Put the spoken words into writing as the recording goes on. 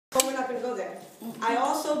children. I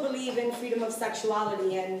also believe in freedom of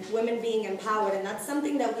sexuality and women being empowered, and that's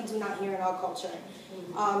something that we do not hear in our culture,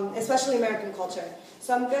 especially American culture.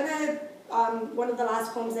 So I'm gonna, one of the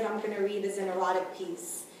last poems that I'm gonna read is an erotic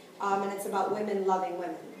piece, and it's about women loving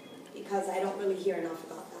women, because I don't really hear enough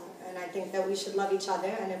about that. And I think that we should love each other,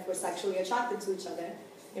 and if we're sexually attracted to each other,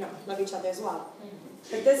 you know, love each other as well.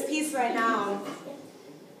 But this piece right now,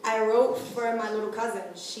 I wrote for my little cousin.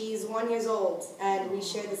 She's 1 year old, and we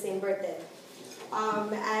share the same birthday.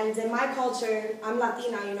 And in my culture, I'm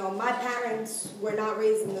Latina, you know, my parents were not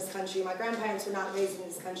raised in this country, my grandparents were not raised in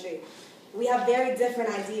this country. We have very different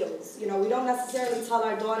ideals. You know, we don't necessarily tell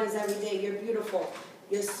our daughters every day, you're beautiful,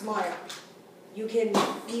 you're smart, you can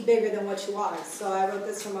be bigger than what you are. So I wrote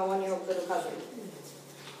this for my 1 year old little cousin.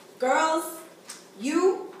 Girls,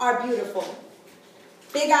 you are beautiful.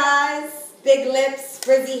 Big eyes, big lips,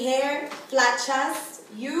 frizzy hair, flat chest.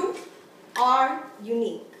 You are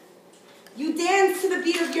unique. You dance to the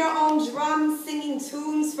beat of your own drum, singing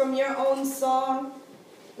tunes from your own song.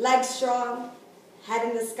 Legs strong, head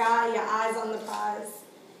in the sky, your eyes on the prize.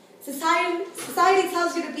 Society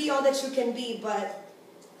tells you to be all that you can be, but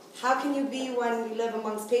how can you be when we live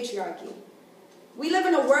amongst patriarchy? We live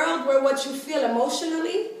in a world where what you feel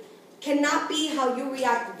emotionally cannot be how you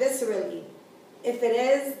react viscerally. If it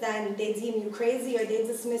is, then they deem you crazy or they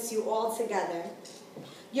dismiss you altogether.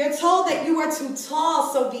 You're told that you are too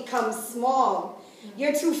tall, so become small.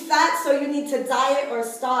 You're too fat, so you need to diet or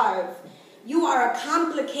starve. You are a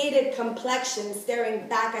complicated complexion staring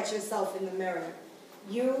back at yourself in the mirror.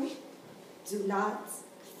 You do not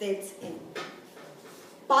fit in.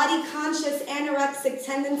 Body-conscious anorexic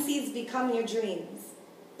tendencies become your dreams.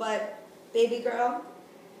 But, baby girl,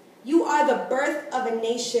 you are the birth of a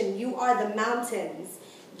nation. You are the mountains,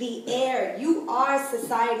 the air. You are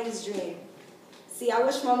society's dream. See, I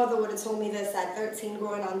wish my mother would have told me this at 13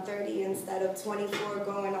 going on 30 instead of 24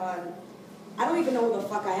 going on, I don't even know who the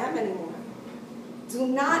fuck I am anymore. Do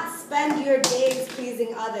not spend your days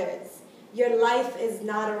pleasing others. Your life is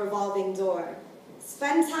not a revolving door.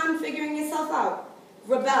 Spend time figuring yourself out.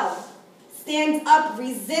 Rebel. Stand up,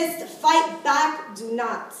 resist, fight back. Do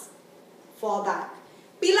not fall back.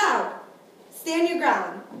 Be loud. Stand your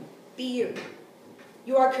ground. Be you.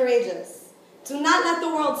 You are courageous. Do not let the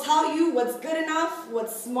world tell you what's good enough,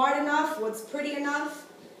 what's smart enough, what's pretty enough.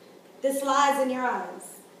 This lies in your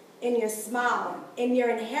eyes, in your smile, in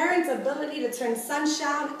your inherent ability to turn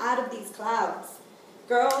sunshine out of these clouds.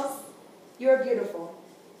 Girls, you're beautiful,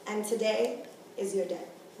 and today is your day.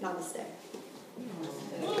 Namaste.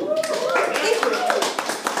 Thank you.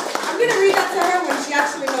 I'm going to read that to her when she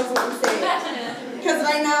actually knows what I'm saying, because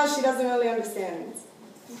right now she doesn't really understand.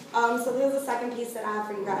 So this is the second piece that I have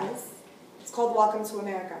for you guys. It's called Welcome to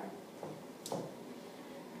America.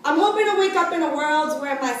 I'm hoping to wake up in a world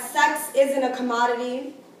where my sex isn't a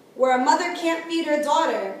commodity, where a mother can't feed her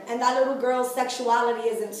daughter and that little girl's sexuality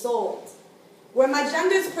isn't sold, where my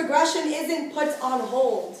gender's progression isn't put on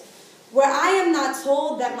hold, where I am not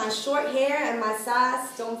told that my short hair and my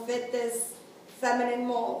sass don't fit this feminine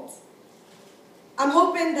mold. I'm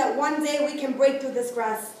hoping that one day we can break through this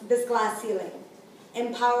glass ceiling,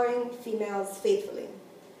 empowering females faithfully.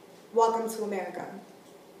 Welcome to America.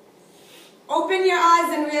 Open your eyes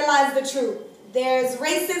and realize the truth. There's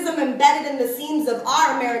racism embedded in the seams of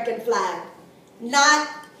our American flag, not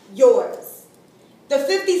yours. The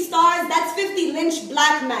 50 stars, that's 50 lynched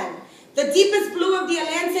black men. The deepest blue of the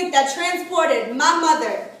Atlantic that transported my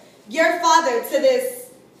mother, your father, to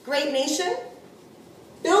this great nation,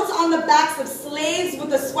 built on the backs of slaves with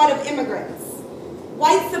the sweat of immigrants.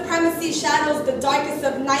 White supremacy shadows the darkest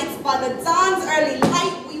of nights. By the dawn's early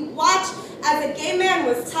light, we watch as a gay man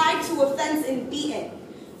was tied to a fence and beaten.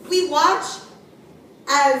 We watch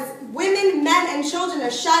as women, men, and children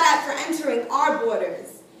are shot at for entering our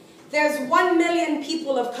borders. There's 1 million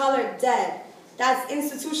people of color dead. That's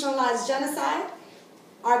institutionalized genocide.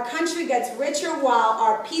 Our country gets richer while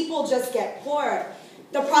our people just get poorer.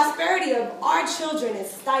 The prosperity of our children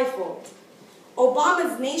is stifled.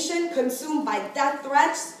 Obama's nation consumed by death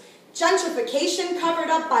threats, gentrification covered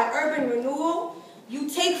up by urban renewal. You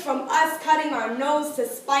take from us cutting our nose to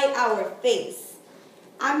spite our face.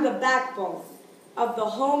 I'm the backbone of the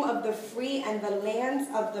home of the free and the lands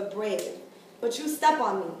of the brave. But you step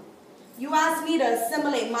on me. You ask me to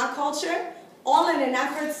assimilate my culture, all in an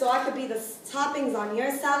effort so I could be the toppings on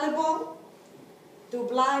your salad bowl. Through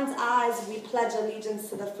blind eyes, we pledge allegiance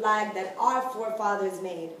to the flag that our forefathers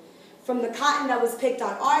made, from the cotton that was picked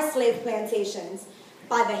on our slave plantations,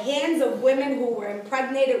 by the hands of women who were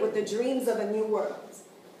impregnated with the dreams of a new world.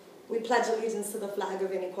 We pledge allegiance to the flag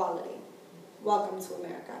of inequality. Welcome to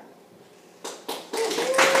America.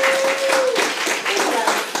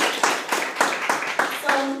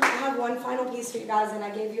 guys, and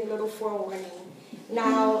I gave you a little forewarning.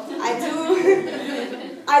 Now, I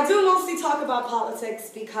do mostly talk about politics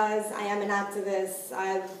because I am an activist.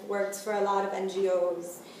 I've worked for a lot of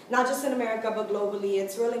NGOs, not just in America, but globally.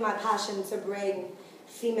 It's really my passion to bring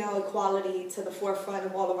female equality to the forefront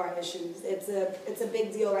of all of our issues. It's a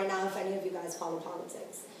big deal right now if any of you guys follow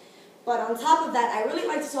politics. But on top of that, I really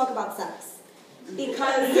like to talk about sex.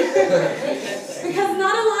 Because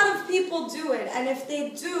not a lot of people do it, and if they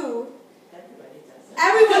do,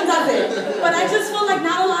 everyone does it. But I just feel like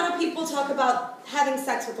not a lot of people talk about having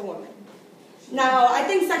sex with a woman. Now, I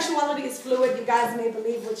think sexuality is fluid. You guys may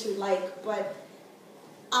believe what you like, but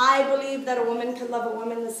I believe that a woman can love a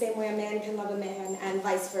woman the same way a man can love a man, and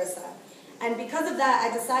vice versa. And because of that,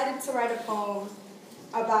 I decided to write a poem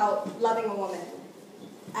about loving a woman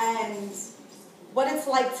and what it's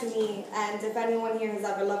like to me. And if anyone here has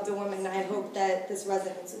ever loved a woman, I hope that this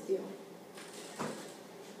resonates with you.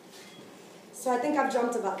 So I think I've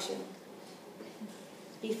dreamt about you.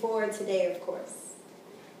 Before today, of course.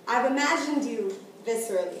 I've imagined you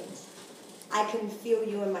viscerally. I can feel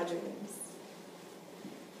you in my dreams.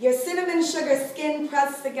 Your cinnamon sugar skin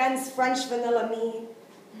pressed against French vanilla me.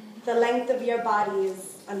 The length of your body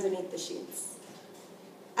is underneath the sheets.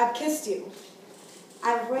 I've kissed you.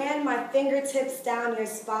 I've ran my fingertips down your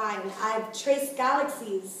spine. I've traced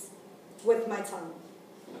galaxies with my tongue.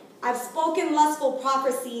 I've spoken lustful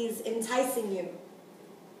prophecies, enticing you,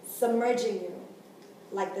 submerging you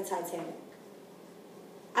like the Titanic.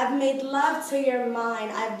 I've made love to your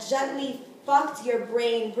mind. I've gently fucked your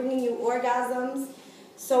brain, bringing you orgasms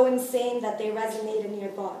so insane that they resonate in your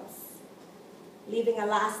thoughts, leaving a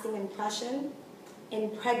lasting impression,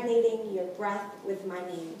 impregnating your breath with my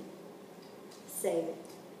name. Say it.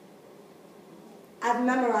 I've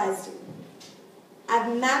memorized you.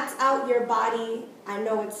 I've mapped out your body. I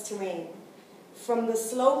know its terrain. From the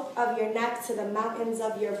slope of your neck to the mountains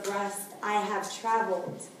of your breast, I have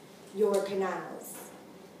traveled your canals.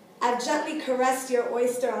 I've gently caressed your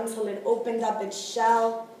oyster until it opened up its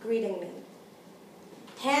shell, greeting me.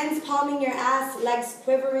 Hands palming your ass, legs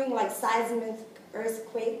quivering like seismic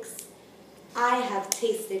earthquakes. I have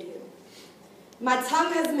tasted you. My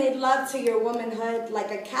tongue has made love to your womanhood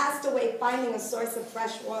like a castaway finding a source of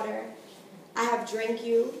fresh water. I have drank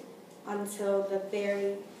you until the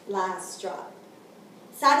very last drop,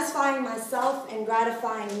 satisfying myself and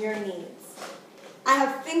gratifying your needs. I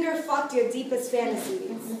have finger-fucked your deepest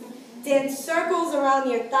fantasies, danced circles around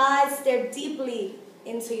your thighs, stared deeply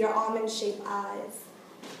into your almond-shaped eyes.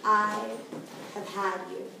 I have had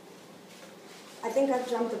you. I think I've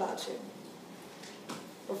dreamt about you.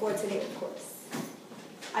 Before today, of course.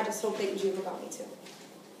 I just hope that you dream about me too.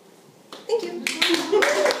 Thank you.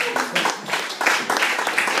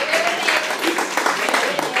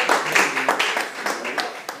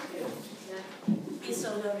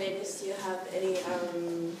 Isono Venus, do you have any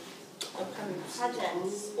upcoming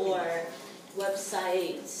projects or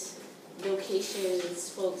websites, locations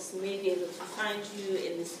folks may be able to find you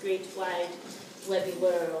in this great wide webby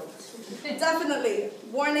world? Definitely.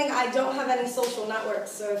 Warning, I don't have any social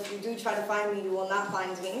networks, so if you do try to find me, you will not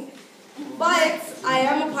find me. But I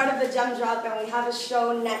am a part of the Gem Drop, and we have a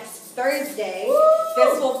show next Thursday. Woo!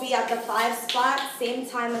 This will be at the 5 spot, same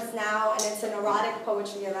time as now, and it's an erotic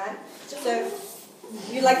poetry event. So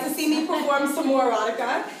if you'd like to see me perform some more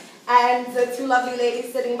erotica, and the two lovely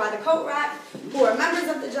ladies sitting by the coat rack, who are members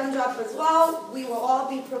of the Gem Drop as well, we will all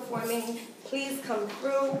be performing. Please come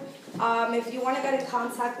through. If you want to get in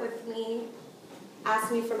contact with me,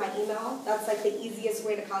 ask me for my email. That's like the easiest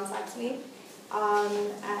way to contact me.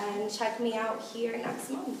 And check me out here next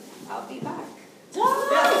month. I'll be back.